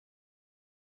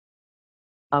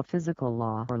A physical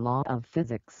law or law of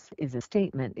physics is a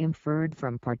statement inferred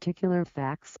from particular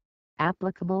facts,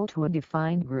 applicable to a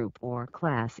defined group or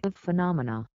class of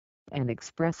phenomena, and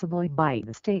expressible by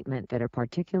the statement that a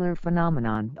particular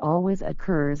phenomenon always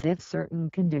occurs if certain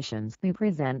conditions be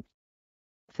present.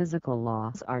 Physical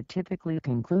laws are typically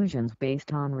conclusions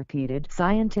based on repeated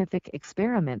scientific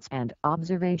experiments and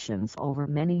observations over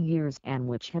many years and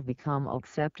which have become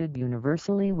accepted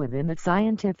universally within the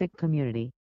scientific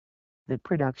community. The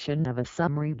production of a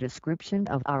summary description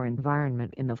of our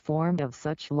environment in the form of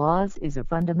such laws is a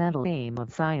fundamental aim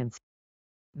of science.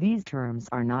 These terms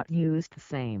are not used the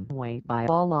same way by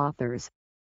all authors.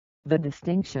 The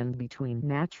distinction between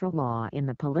natural law in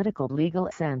the political legal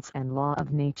sense and law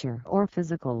of nature or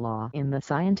physical law in the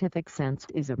scientific sense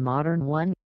is a modern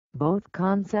one, both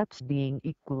concepts being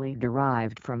equally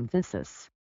derived from physis,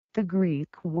 the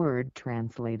Greek word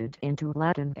translated into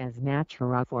Latin as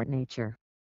natura for nature.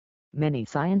 Many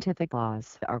scientific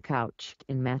laws are couched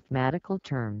in mathematical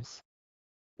terms.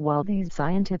 While these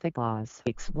scientific laws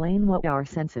explain what our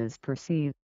senses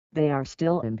perceive, they are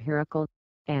still empirical,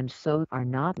 and so are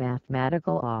not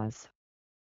mathematical laws.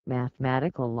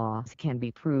 Mathematical laws can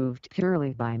be proved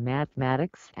purely by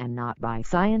mathematics and not by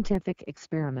scientific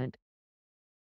experiment.